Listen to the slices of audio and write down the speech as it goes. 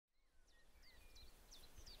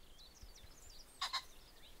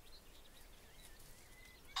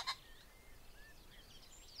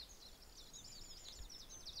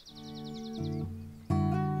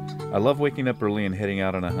I love waking up early and heading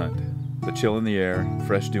out on a hunt. The chill in the air,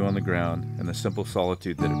 fresh dew on the ground, and the simple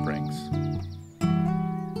solitude that it brings.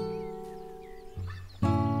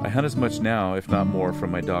 I hunt as much now, if not more, from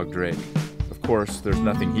my dog Drake. Of course, there's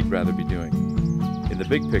nothing he'd rather be doing. In the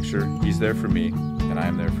big picture, he's there for me, and I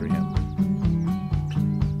am there for him.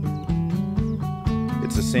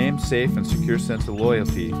 It's the same safe and secure sense of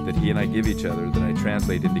loyalty that he and I give each other that I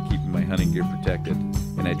translate into keeping my hunting gear protected,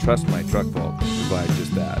 and I trust my TruckVault to provide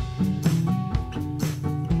just that.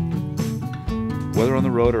 Whether on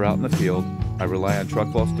the road or out in the field, I rely on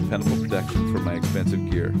TruckVault's dependable protection for my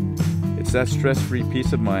expensive gear. It's that stress-free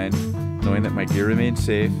peace of mind, knowing that my gear remains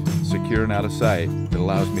safe, secure, and out of sight, that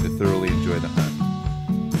allows me to thoroughly enjoy the hunt.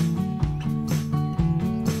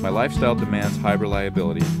 My lifestyle demands high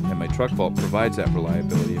reliability, and my TruckVault provides that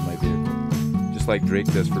reliability in my vehicle, just like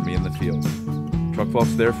Drake does for me in the field.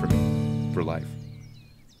 TruckVault's there for me, for life.